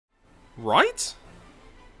Right?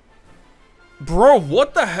 Bro,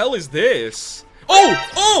 what the hell is this?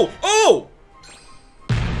 Oh! Oh! Oh!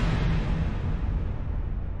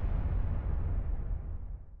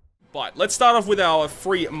 But let's start off with our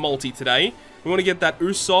free multi today. We want to get that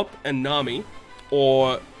Usopp and Nami,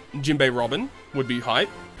 or Jinbei Robin would be hype.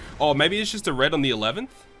 Oh, maybe it's just a red on the 11th?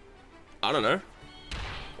 I don't know.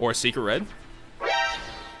 Or a secret red.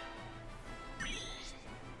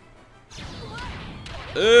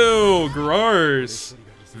 Ew, gross.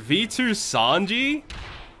 V2 Sanji?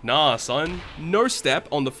 Nah, son. No step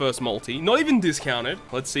on the first multi. Not even discounted.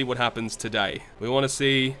 Let's see what happens today. We want to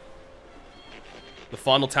see the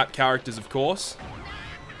final tap characters, of course.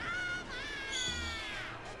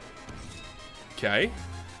 Okay.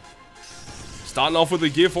 Starting off with a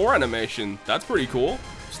Gear 4 animation. That's pretty cool.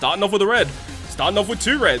 Starting off with a red. Starting off with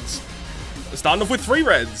 2 reds. Starting off with 3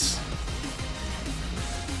 reds.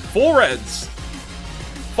 4 reds.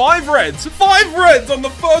 5 reds. 5 reds on the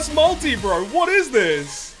first multi, bro. What is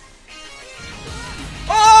this?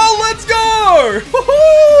 Oh, let's go!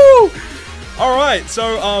 Woohoo! Alright,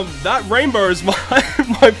 so, that rainbow is my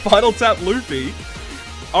final tap Luffy.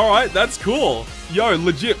 Alright, that's cool. Yo,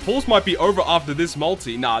 legit, pulls might be over after this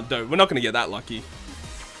multi. Nah, no, we're not gonna get that lucky.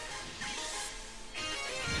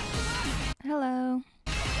 Hello.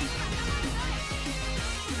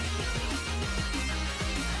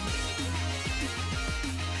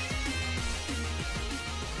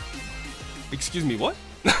 Excuse me, what?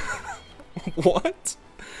 What?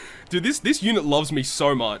 Dude, this unit loves me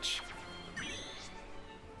so much.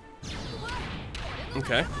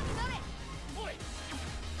 Okay.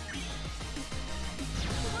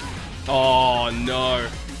 Oh, no.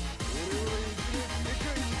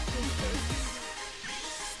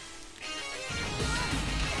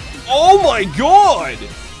 Oh my god!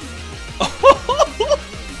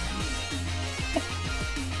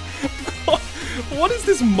 What is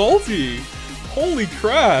this multi? Holy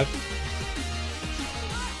crap.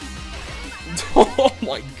 Oh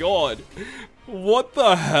my god. What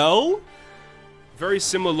the hell? Very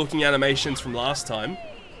similar looking animations from last time.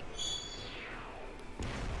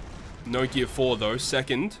 No Gear 4 though.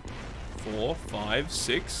 Second. 4, 5,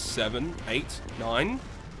 6, 7, 8, 9,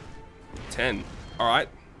 10. Alright.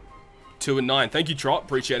 2 and 9. Thank you, Trot.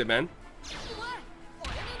 Appreciate it, man.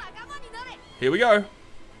 Here we go.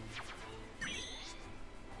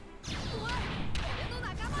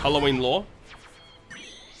 Halloween lore.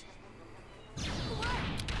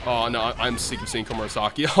 Oh no, I'm sick of seeing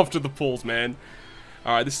Komurasaki after the pulls, man.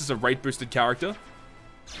 Alright, this is a rate boosted character.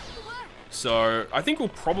 So, I think we'll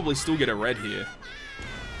probably still get a red here.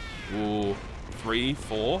 Ooh, 3,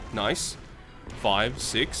 4, nice. 5,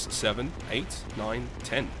 6, 7, 8, 9,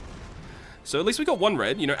 10. So at least we got 1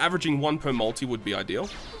 red. You know, averaging 1 per multi would be ideal.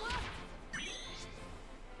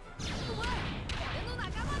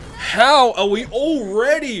 How are we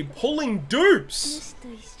already pulling dupes?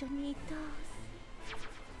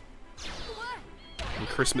 And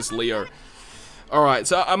Christmas Leo. Alright,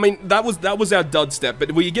 so I mean that was our dud step,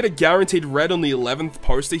 but we get a guaranteed red on the 11th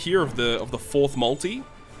poster here of the 4th multi.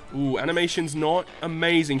 Ooh, animation's not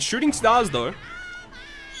amazing. Shooting stars though.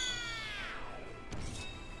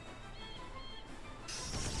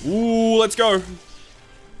 Ooh, let's go.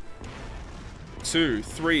 2,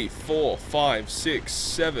 3, 4, 5, 6,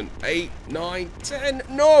 7, 8, 9, 10.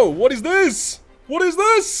 No! What is this? What is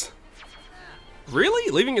this?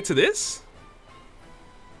 Really? Leaving it to this?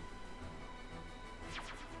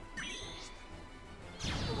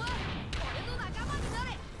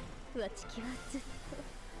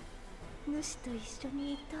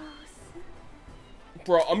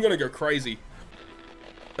 Bro, I'm gonna go crazy.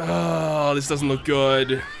 Oh, this doesn't look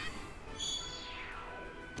good.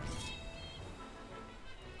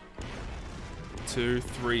 Two,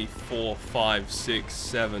 3, 4, 5, 6,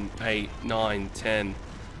 7, 8, 9, 10.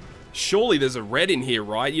 Surely there's a red in here,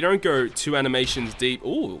 right? You don't go 2 animations deep.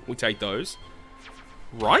 Ooh, we take those.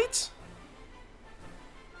 Right?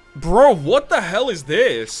 Bro, what the hell is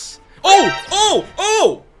this? Oh! Oh!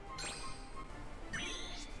 Oh!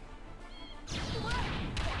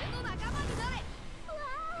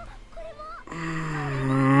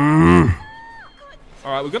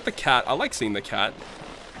 Alright, we got the cat. I like seeing the cat.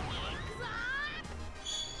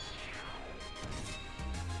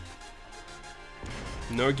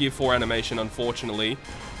 No Gear 4 animation, unfortunately.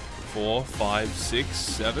 4, 5, 6,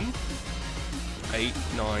 7, 8,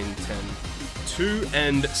 9, 10. 2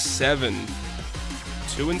 and 7.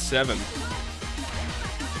 2 and 7.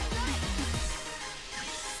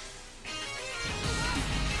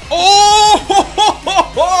 Oh!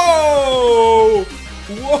 Whoa!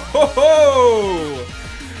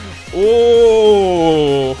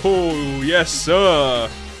 Oh! Oh, yes, sir.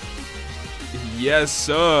 Yes,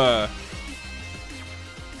 sir.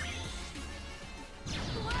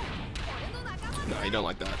 No, you don't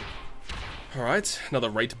like that. Alright, another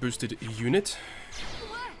rate boosted unit.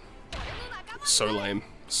 So lame.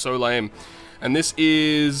 So lame. And this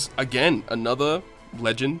is, again, another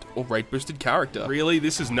legend or rate boosted character. Really?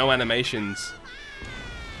 This is no animations.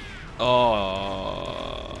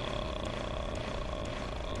 Oh.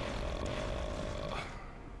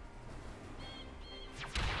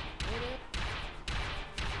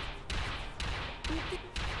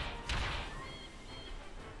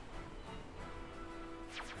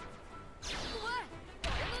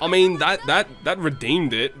 I mean, that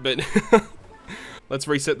redeemed it, but let's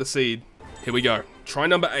reset the seed. Here we go. Try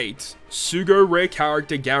number 8. Sugo rare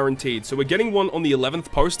character guaranteed. So we're getting one on the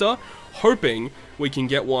 11th poster, hoping we can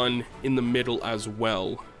get one in the middle as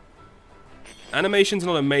well. Animation's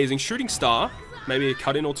not amazing. Shooting star, maybe a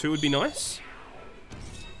cut-in or two would be nice.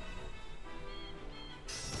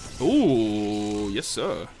 Ooh, yes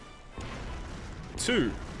sir.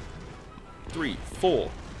 2, 3, 4,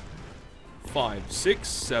 5, 6,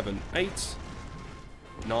 7, 8,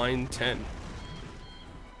 9, 10.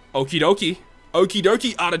 Okie dokie. Okie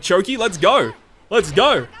dokie, artichoke. Let's go. Let's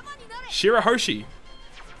go. Shirahoshi.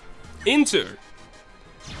 Into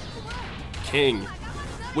King.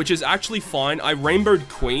 Which is actually fine. I rainbowed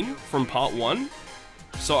Queen from part 1.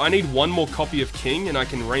 So I need one more copy of King and I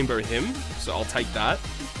can rainbow him. So I'll take that.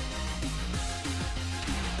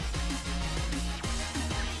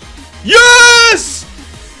 Yes!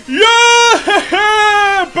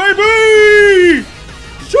 Yeah, baby!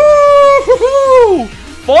 Shoo-hoo-hoo!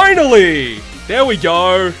 Finally! There we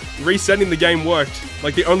go. Resetting the game worked.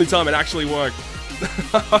 Like the only time it actually worked.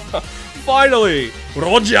 Finally!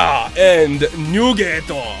 Roger and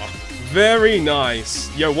Nugato. Very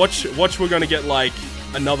nice. Yo, watch we're gonna get like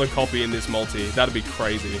another copy in this multi. That'd be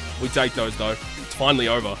crazy. We take those though. It's finally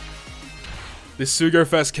over. This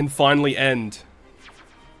Sugo-Fest can finally end.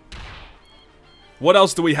 What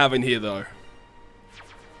else do we have in here, though?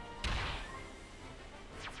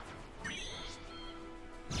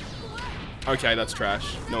 Okay, that's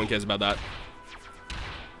trash. No one cares about that.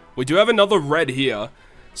 We do have another red here.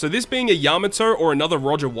 So this being a Yamato or another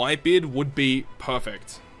Roger Whitebeard would be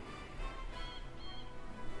perfect.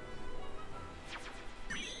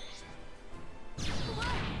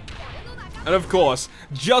 And of course,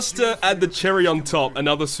 just to add the cherry on top,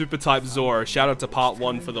 another Super Type Zoro. Shout out to part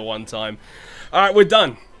 1 for the one time. Alright, we're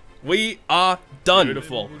done. We are done.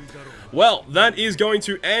 Beautiful. Well, that is going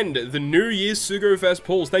to end the New Year's Sugo-Fest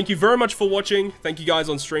pulls. Thank you very much for watching. Thank you guys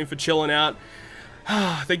on stream for chilling out.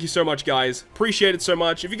 Thank you so much, guys. Appreciate it so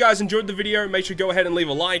much. If you guys enjoyed the video, make sure to go ahead and leave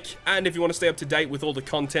a like. And if you want to stay up to date with all the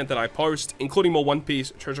content that I post, including more One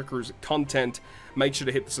Piece Treasure Cruise content, make sure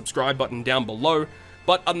to hit the subscribe button down below.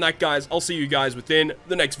 But other than that, guys, I'll see you guys within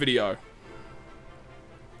the next video.